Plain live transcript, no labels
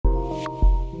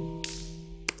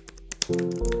Okay,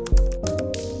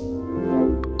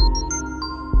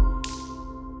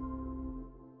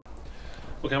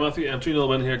 Matthew, 3-0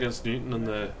 win here against Newington in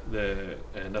the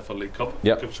NFL League Cup.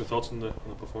 Yep. Give us your thoughts on the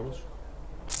performance.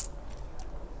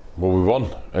 Well, we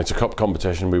won. It's a cup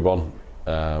competition. We won.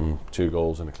 2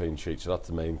 goals and a clean sheet, so that's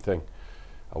the main thing.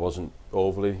 I wasn't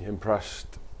overly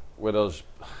impressed with us.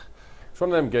 It's one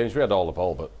of them games, we had all the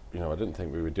ball, but I didn't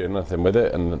think we were doing anything with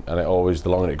it, and it always, the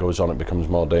longer it goes on, it becomes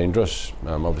more dangerous.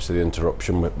 Obviously the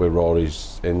interruption with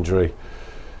Rory's injury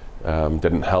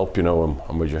didn't help,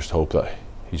 and we just hope that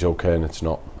he's okay and it's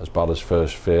not as bad as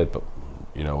first feared. But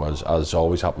as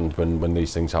always happens when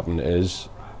these things happen, it is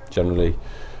generally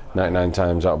 99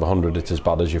 times out of 100 it's as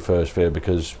bad as your first fear,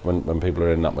 because when people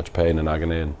are in that much pain and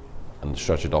agony and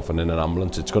stretchered off and in an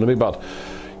ambulance, it's going to be bad.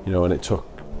 And it took,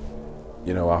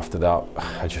 after that,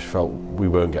 I just felt we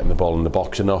weren't getting the ball in the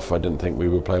box enough. I didn't think we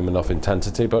were playing with enough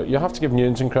intensity, but you have to give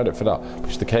Newington credit for that,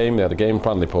 because they had a game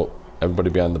plan, they put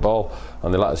everybody behind the ball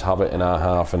and they let us have it in our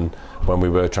half, and when we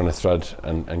were trying to thread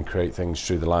and create things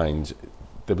through the lines,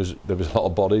 there was a lot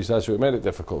of bodies there, so it made it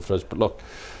difficult for us. But look,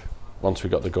 once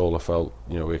we got the goal, I felt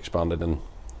we expanded, and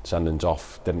sendings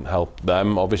off didn't help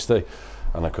them obviously,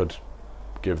 and I could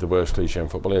give the worst cliche in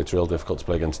football. It's real difficult to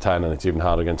play against 10, and it's even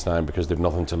harder against 9 because they've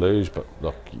nothing to lose. But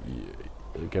look,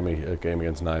 give me a game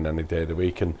against 9 any day of the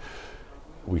week, and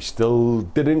we still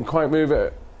didn't quite move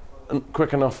it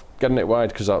quick enough getting it wide,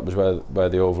 because that was where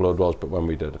the overload was. But when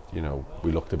we did,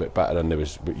 we looked a bit better, and there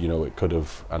was, it could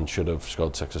have and should have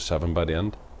scored 6 or 7 by the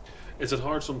end. Is it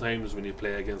hard sometimes when you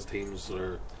play against teams that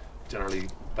are generally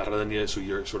better than you, so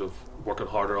you're sort of working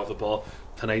harder off the ball?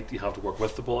 Tonight you have to work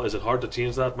with the ball. Is it hard to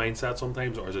change that mindset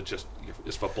sometimes, or is it just,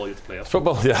 it's football, you have to play it? It's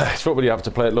football, yeah, it's football, you have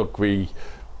to play it. Look, we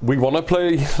want to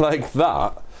play like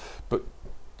that, but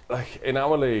like in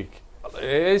our league it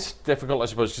is difficult, I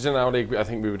suppose, because in our league I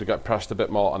think we would get pressed a bit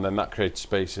more, and then that creates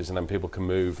spaces, and then people can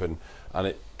move, and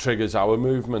it triggers our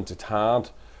movement. It's hard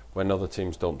when other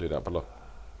teams don't do that. But look,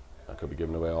 I could be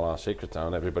giving away all our secrets now,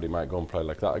 and everybody might go and play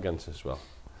like that against us as well.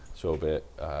 So be it.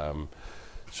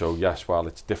 So yes, while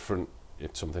it's different,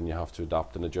 it's something you have to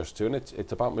adapt and adjust to, and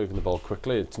it's about moving the ball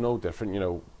quickly. It's no different,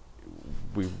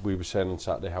 we were saying on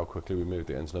Saturday how quickly we moved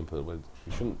against Liverpool.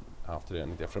 We shouldn't have to do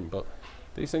any different, but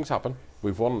these things happen.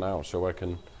 We've won now, so I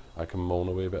can moan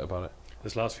away a bit about it.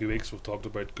 This last few weeks we've talked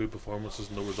about good performances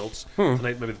and no results.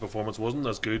 Tonight maybe the performance wasn't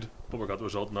as good, but we got the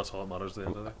result, and that's all that matters at the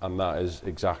end of the day. And that is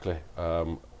exactly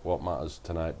what matters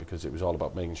tonight, because it was all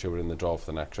about making sure we're in the draw for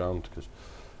the next round, because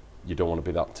you don't want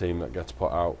to be that team that gets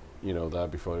put out there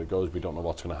before it goes. We don't know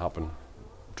what's going to happen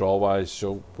draw wise,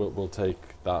 so we'll take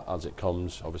that as it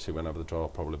comes. Obviously whenever the draw will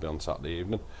probably be on Saturday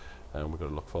evening, and we've got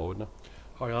to look forward now.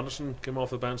 Harry Anderson came off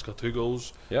the bench, got 2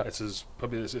 goals. Yeah. It's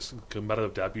probably his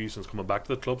competitive debut since coming back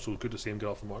to the club, so good to see him get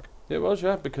off the mark. It was,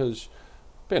 yeah, because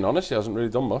being honest, he hasn't really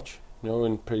done much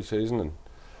in pre-season, and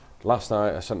last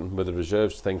night I sent him with the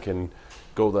reserves thinking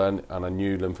go there, and I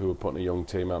knew Liverpool were putting a young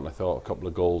team out, and I thought a couple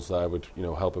of goals there would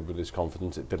help him with his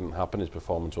confidence. It didn't happen. His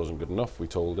performance wasn't good enough, we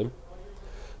told him.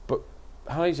 But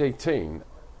Harry's 18,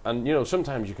 and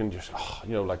sometimes you can just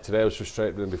like today I was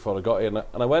frustrated with him before I got here,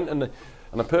 and I went and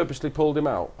I purposely pulled him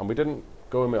out, and we didn't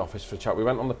go in my office for a chat. We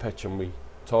went on the pitch and we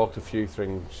talked a few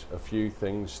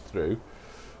things through.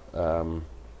 It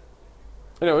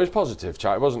was positive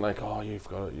chat. It wasn't like, oh, you've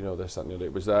got this, that and the other.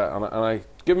 It was there, and I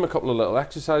give him a couple of little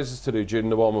exercises to do during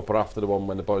the warm-up or after the one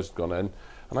when the boys had gone in,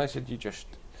 and I said,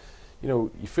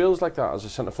 he feels like that as a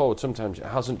centre forward. Sometimes it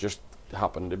hasn't just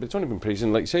happened. It's only been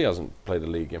pre-season, like you say, he hasn't played a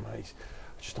league game. I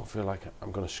just don't feel like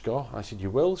I'm going to score. I said,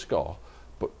 you will score,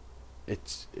 but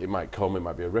it might come, it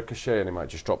might be a ricochet, and it might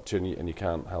just drop to you, and you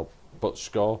can't help but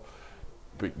score.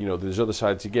 But there's other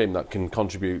sides of the game that can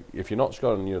contribute if you're not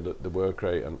scoring. The work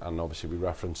rate, and obviously we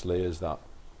referenced Lee as that,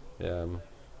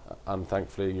 and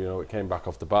thankfully it came back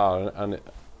off the bar, and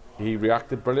he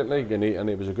reacted brilliantly, and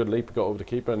it was a good leap. He got over the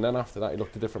keeper, and then after that he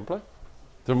looked a different player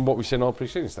than what we've seen all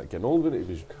pre-season. It's like getting older. He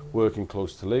was working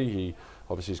close to Lee.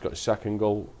 He's got his second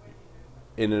goal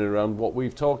in and around what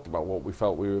we've talked about, what we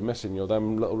felt we were missing.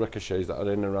 Them little ricochets that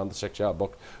are in and around the 6-yard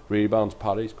box, rebounds,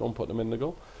 parries, go and put them in the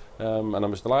goal. And I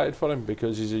was delighted for him,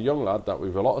 because he's a young lad that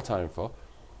we've a lot of time for.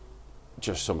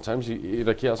 Just sometimes he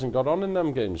hasn't got on in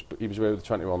them games, but he was away with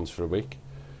the 21s for a week.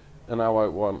 And now what I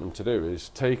want him to do is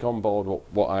take on board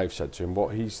what I've said to him,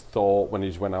 what he's thought when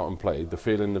he's went out and played, the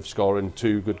feeling of scoring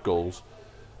 2 good goals,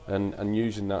 and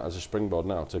using that as a springboard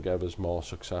now to give us more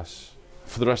success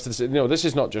for the rest of the season. This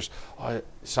is not just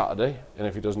Saturday, and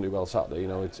if he doesn't do well Saturday,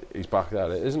 he's back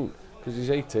there. It isn't, because he's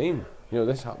 18.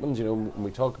 This happens, and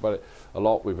we talk about it a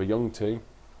lot. We have a young team,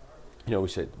 You know, we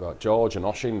said about George and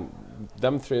Oshin,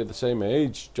 them three are the same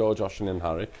age, George, Oshin and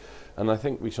Harry, and I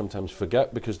think we sometimes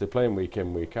forget, because they're playing week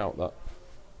in, week out, that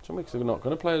some weeks they're not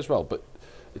going to play as well. But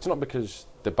it's not because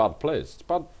they're bad players, it's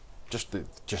bad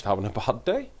just having a bad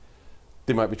day.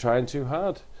 They might be trying too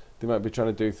hard, they might be trying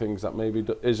to do things that maybe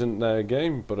isn't their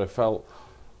game. But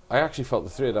I actually felt the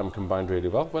three of them combined really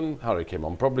well when Harry came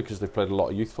on, probably because they've played a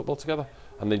lot of youth football together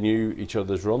and they knew each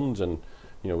other's runs. And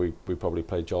you know, we probably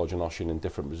played George and Oshin in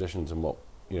different positions than what,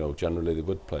 you know, generally they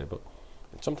would play. But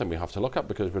it's something we have to look at,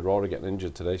 because with Rory getting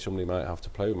injured today, somebody might have to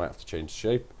play, we might have to change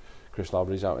shape. Chris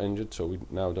Lavery's out injured, so we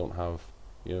now don't have,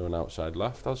 you know, an outside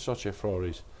left as such if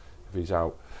he's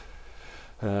out.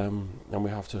 And we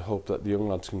have to hope that the young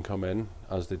lads can come in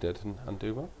as they did and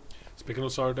do well. Speaking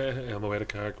of Saturday, I'm away to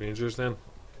Carrick Rangers then.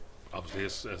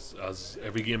 Obviously, as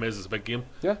every game is, it's a big game.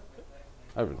 Yeah,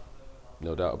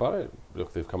 no doubt about it.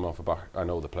 Look, they've come off a back. I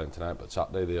know they're playing tonight, but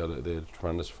Saturday they had a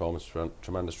tremendous performance,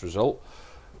 tremendous result.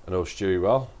 I know Stewie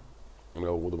well. I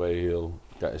know the way he'll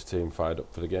get his team fired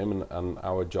up for the game, and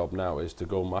our job now is to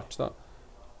go match that,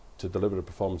 to deliver the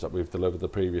performance that we've delivered the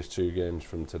previous two games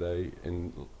from today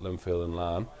in Linfield and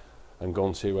Larne, and go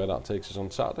and see where that takes us on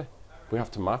Saturday. We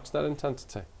have to match that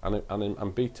intensity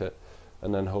and beat it,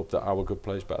 and then hope that our good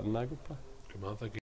play is better than their good play. Good man, thank you.